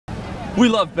We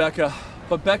love Becca,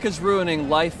 but Becca's ruining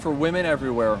life for women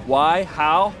everywhere. Why?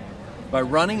 How? By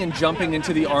running and jumping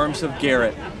into the arms of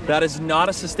Garrett. That is not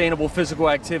a sustainable physical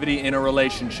activity in a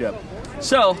relationship.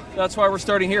 So that's why we're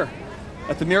starting here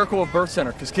at the Miracle of Birth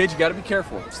Center. Because kids, you gotta be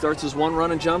careful. It starts as one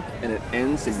run and jump and it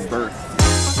ends in birth.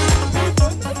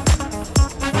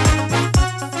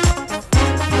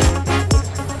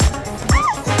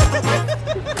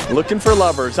 Looking for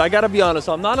lovers. I gotta be honest,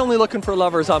 I'm not only looking for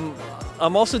lovers, I'm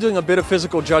also doing a bit of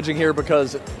physical judging here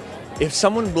because if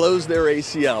someone blows their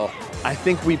ACL, I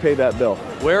think we pay that bill.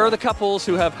 Where are the couples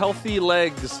who have healthy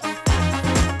legs?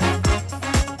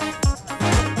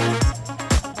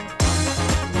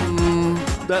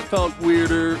 That felt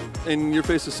weirder, and your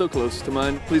face is so close to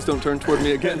mine. Please don't turn toward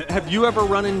me again. Have you ever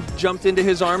run and jumped into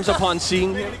his arms upon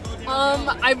seeing him?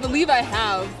 I believe I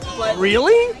have, but...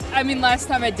 Really? I mean, last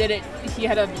time I did it, he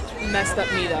had a messed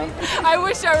up knee, though. I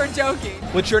wish I were joking.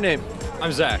 What's your name?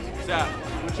 I'm Zach. Zach.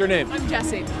 What's your name? I'm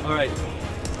Jessie. All right.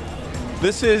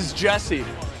 This is Jessie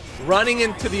running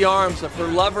into the arms of her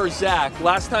lover, Zach.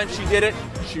 Last time she did it,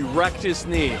 she wrecked his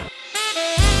knee.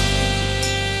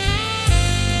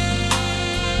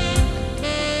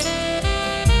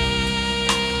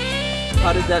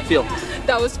 How did that feel?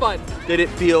 That was fun. Did it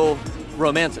feel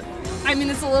romantic? I mean,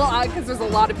 it's a little odd because there's a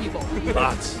lot of people.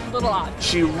 Lots. A little odd.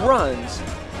 She runs,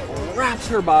 wraps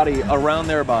her body around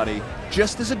their body,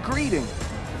 just as a greeting.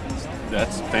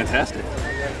 That's fantastic.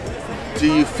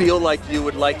 Do you feel like you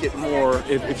would like it more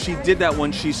if she did that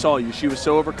when she saw you? She was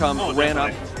so overcome, ran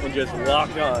up and just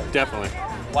locked on. Definitely.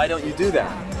 Why don't you do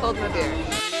that? Hold my beer.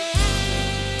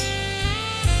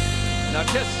 Now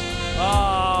kiss.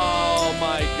 Oh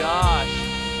my gosh.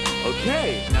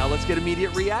 Okay, now let's get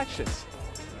immediate reactions.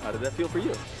 How did that feel for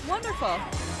you? Wonderful.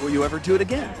 Will you ever do it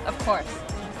again? Of course.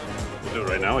 We'll do it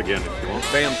right now again if you want.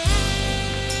 Bam.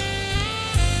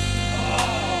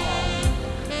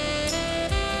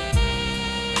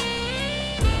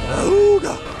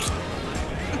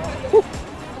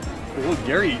 Oh,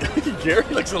 Gary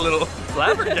looks a little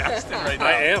flabbergasted right now.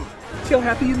 I am. Feel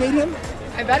happy you made him?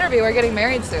 I better be. We're getting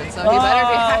married soon, so he better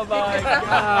be happy. Oh my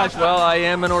gosh. Well, I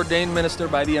am an ordained minister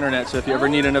by the internet, so if you ever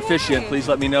need an officiant, please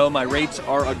let me know. My rates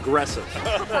are aggressive.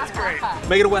 That's great.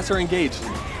 Megan and Wes are engaged.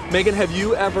 Megan, have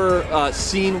you ever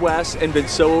seen Wes and been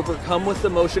so overcome with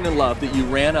emotion and love that you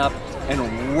ran up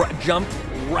and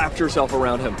wrapped yourself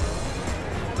around him?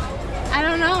 I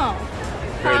don't know.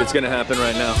 Great, it's gonna happen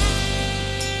right now.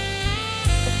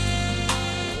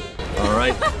 All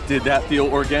right, did that feel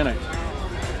organic?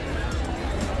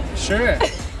 Sure.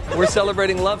 We're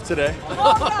celebrating love today. Oh,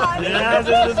 God. Yeah,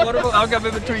 this is wonderful. I'll come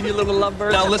in between you little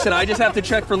lovebirds. Now listen, I just have to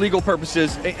check for legal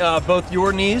purposes. Both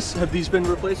your knees, have these been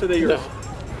replaced or are they yours? No.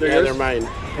 They're yours? They're mine.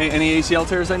 Any ACL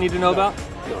tears I need to know about?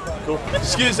 No. Cool.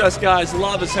 Excuse us guys,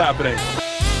 love is happening.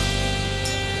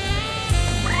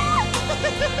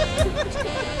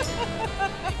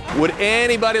 Would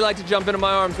anybody like to jump into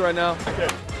my arms right now? Okay,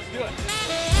 let's do it.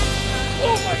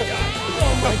 Oh my God,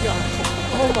 oh my God.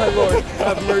 Oh my Lord,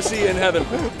 have mercy in heaven.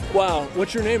 Wow,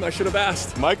 what's your name? I should have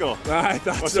asked. Michael. I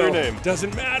thought What's so. your name?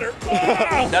 Doesn't matter.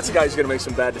 That's a guy who's gonna make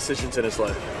some bad decisions in his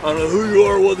life. I don't know who you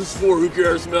are, what this is for, who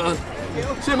cares, man?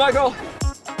 See you, Michael.